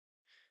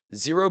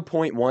zero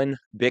point 0.1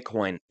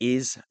 Bitcoin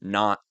is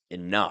not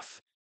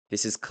enough.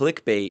 This is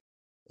clickbait,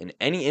 and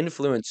any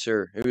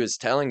influencer who is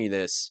telling you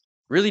this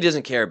really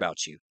doesn't care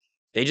about you.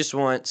 They just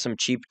want some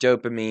cheap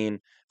dopamine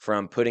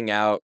from putting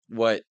out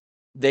what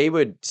they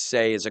would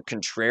say is a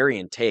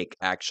contrarian take,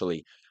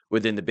 actually,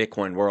 within the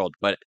Bitcoin world.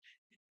 But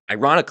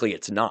ironically,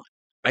 it's not.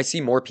 I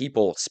see more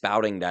people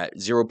spouting that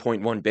zero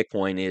point 0.1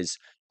 Bitcoin is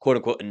quote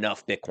unquote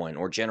enough Bitcoin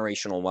or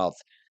generational wealth.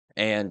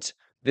 And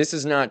this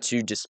is not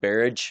to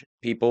disparage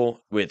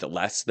people with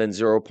less than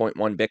zero point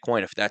 0.1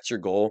 Bitcoin. If that's your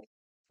goal,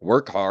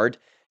 work hard,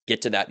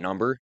 get to that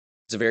number.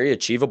 It's very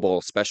achievable,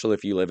 especially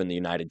if you live in the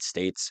United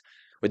States.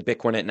 With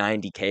Bitcoin at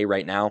 90K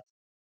right now,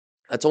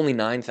 that's only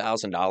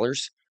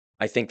 $9,000.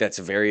 I think that's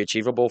very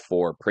achievable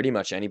for pretty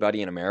much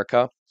anybody in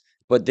America.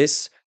 But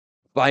this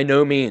by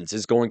no means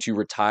is going to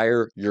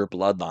retire your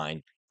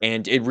bloodline.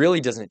 And it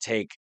really doesn't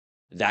take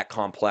that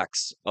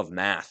complex of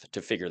math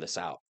to figure this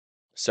out.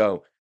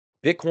 So,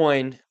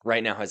 Bitcoin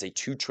right now has a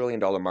 $2 trillion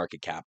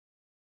market cap,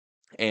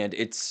 and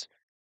it's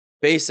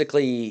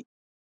basically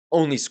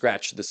only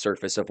scratched the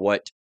surface of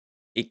what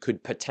it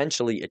could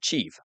potentially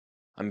achieve.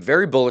 I'm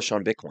very bullish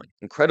on Bitcoin,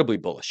 incredibly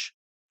bullish.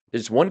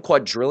 There's $1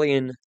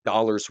 quadrillion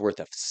worth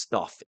of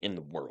stuff in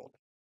the world.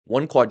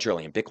 1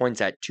 quadrillion.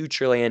 Bitcoin's at 2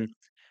 trillion.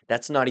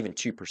 That's not even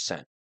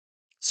 2%.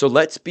 So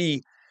let's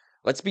be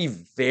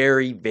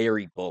very,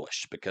 very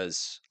bullish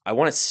because I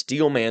want to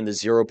steelman the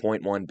zero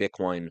point 0.1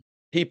 Bitcoin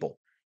people.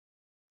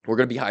 We're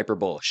going to be hyper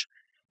bullish.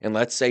 And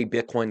let's say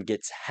Bitcoin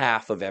gets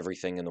half of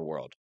everything in the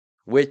world,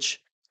 which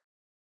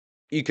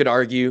you could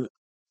argue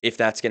if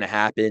that's going to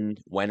happen,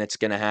 when it's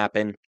going to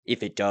happen.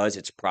 If it does,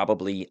 it's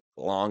probably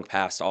long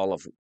past all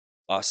of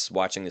us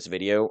watching this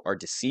video are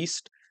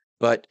deceased.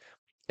 But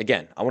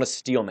again, I want to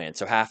steelman,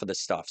 so half of the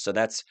stuff. So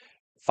that's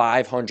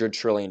 $500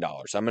 trillion.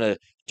 I'm going to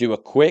do a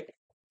quick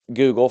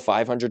Google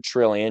 500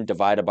 trillion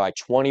divided by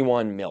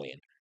 21 million.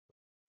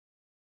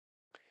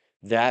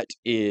 That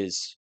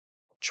is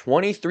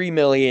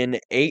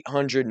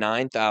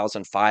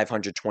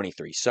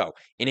 23,809,523. So,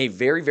 in a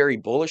very, very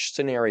bullish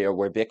scenario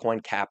where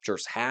Bitcoin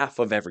captures half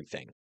of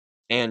everything,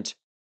 and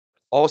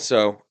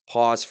also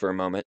pause for a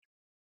moment,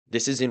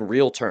 this is in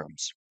real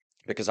terms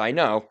because I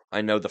know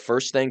the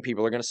first thing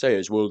people are going to say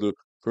is, well, the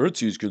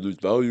currencies could lose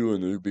value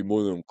and there'd be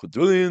more than a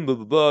quadrillion, blah,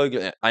 blah,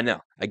 blah. I know,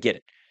 I get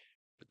it.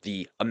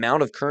 The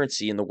amount of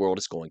currency in the world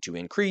is going to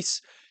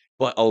increase,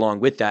 but along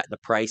with that, the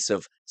price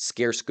of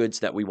scarce goods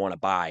that we want to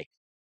buy,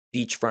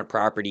 beachfront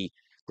property,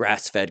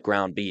 grass-fed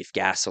ground beef,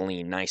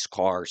 gasoline, nice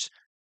cars,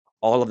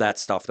 all of that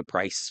stuff, the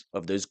price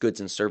of those goods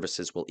and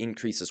services will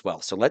increase as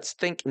well. So let's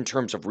think in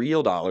terms of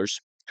real dollars,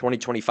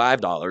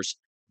 2025 dollars,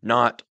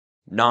 not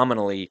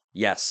nominally.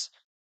 Yes,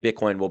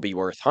 Bitcoin will be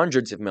worth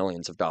hundreds of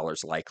millions of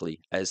dollars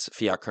likely as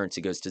fiat currency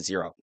goes to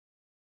zero.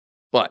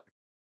 But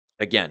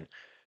again,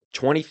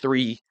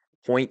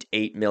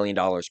 $23.8 million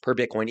per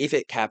Bitcoin if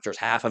it captures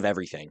half of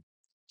everything.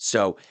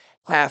 So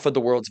half of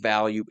the world's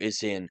value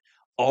is in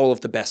all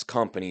of the best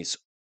companies,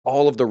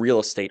 all of the real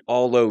estate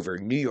all over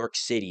New York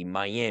City,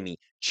 Miami,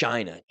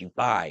 China,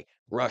 Dubai,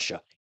 Russia,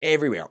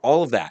 everywhere,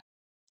 all of that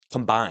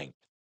combined,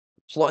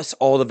 plus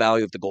all the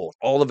value of the gold,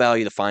 all the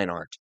value of the fine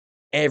art,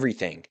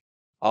 everything,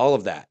 all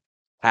of that.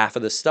 Half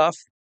of the stuff,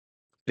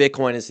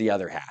 Bitcoin is the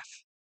other half.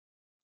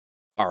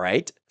 All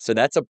right. So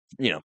that's a,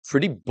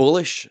 pretty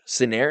bullish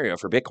scenario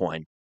for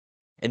Bitcoin.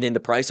 And then the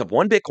price of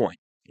one Bitcoin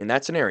in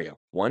that scenario,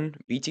 one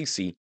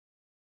BTC,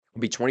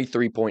 would be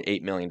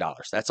 $23.8 million.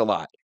 That's a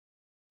lot.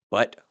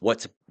 But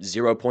what's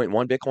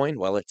 0.1 Bitcoin?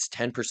 Well, it's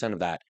 10% of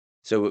that.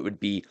 So it would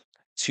be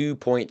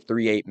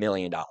 $2.38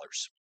 million.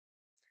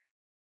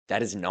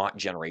 That is not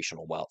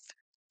generational wealth.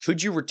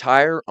 Could you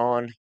retire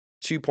on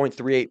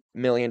 $2.38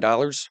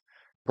 million?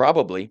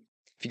 Probably.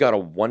 If you got a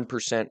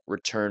 1%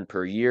 return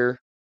per year,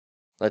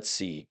 let's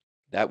see,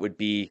 that would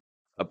be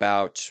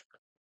about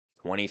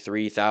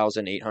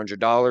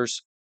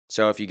 $23,800.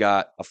 So if you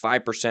got a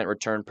 5%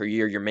 return per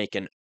year, you're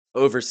making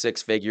over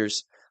six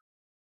figures.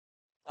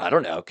 I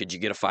don't know. Could you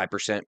get a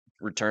 5%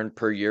 return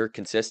per year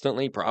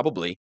consistently?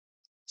 Probably.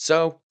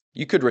 So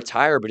you could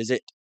retire, but is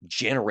it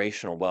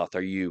generational wealth?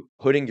 Are you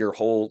putting your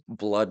whole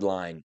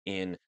bloodline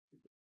in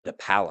the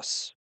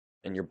palace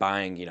and you're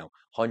buying,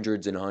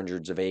 hundreds and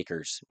hundreds of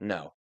acres?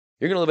 No.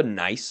 You're going to live a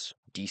nice,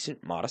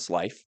 decent, modest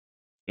life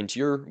into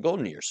your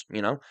golden years.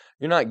 You're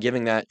not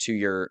giving that to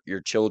your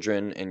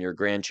children and your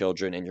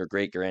grandchildren and your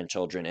great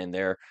grandchildren, and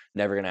they're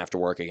never going to have to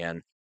work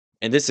again.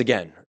 And this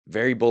again,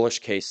 very bullish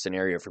case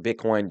scenario for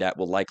Bitcoin that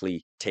will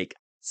likely take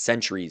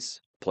centuries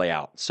to play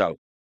out. So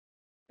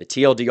the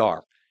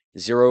TLDR,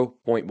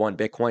 0.1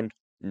 Bitcoin,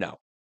 no,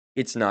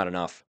 it's not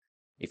enough.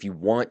 If you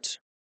want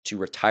to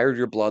retire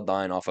your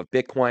bloodline off of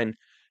Bitcoin,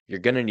 you're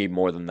going to need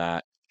more than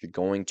that. You're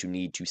going to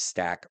need to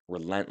stack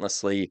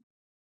relentlessly.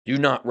 Do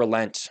not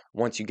relent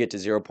once you get to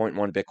 0.1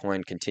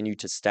 Bitcoin. Continue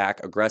to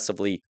stack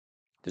aggressively.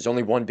 There's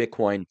only one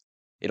Bitcoin.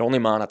 It only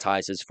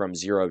monetizes from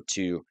 0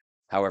 to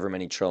however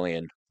many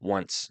trillion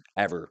once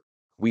ever.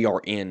 We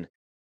are in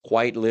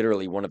quite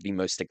literally one of the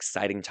most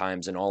exciting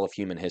times in all of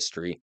human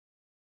history.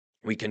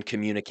 We can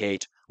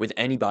communicate with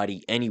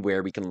anybody,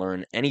 anywhere. We can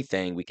learn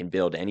anything, we can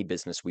build any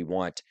business we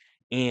want,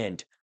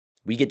 and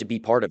we get to be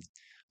part of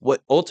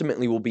what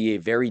ultimately will be a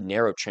very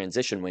narrow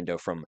transition window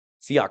from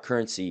fiat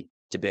currency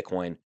to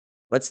Bitcoin.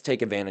 Let's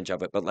take advantage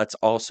of it, but let's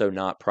also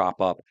not prop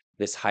up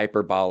this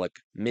hyperbolic,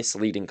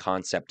 misleading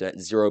concept that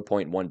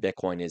 0.1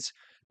 Bitcoin is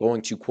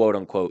going to quote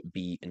unquote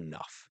be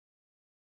enough.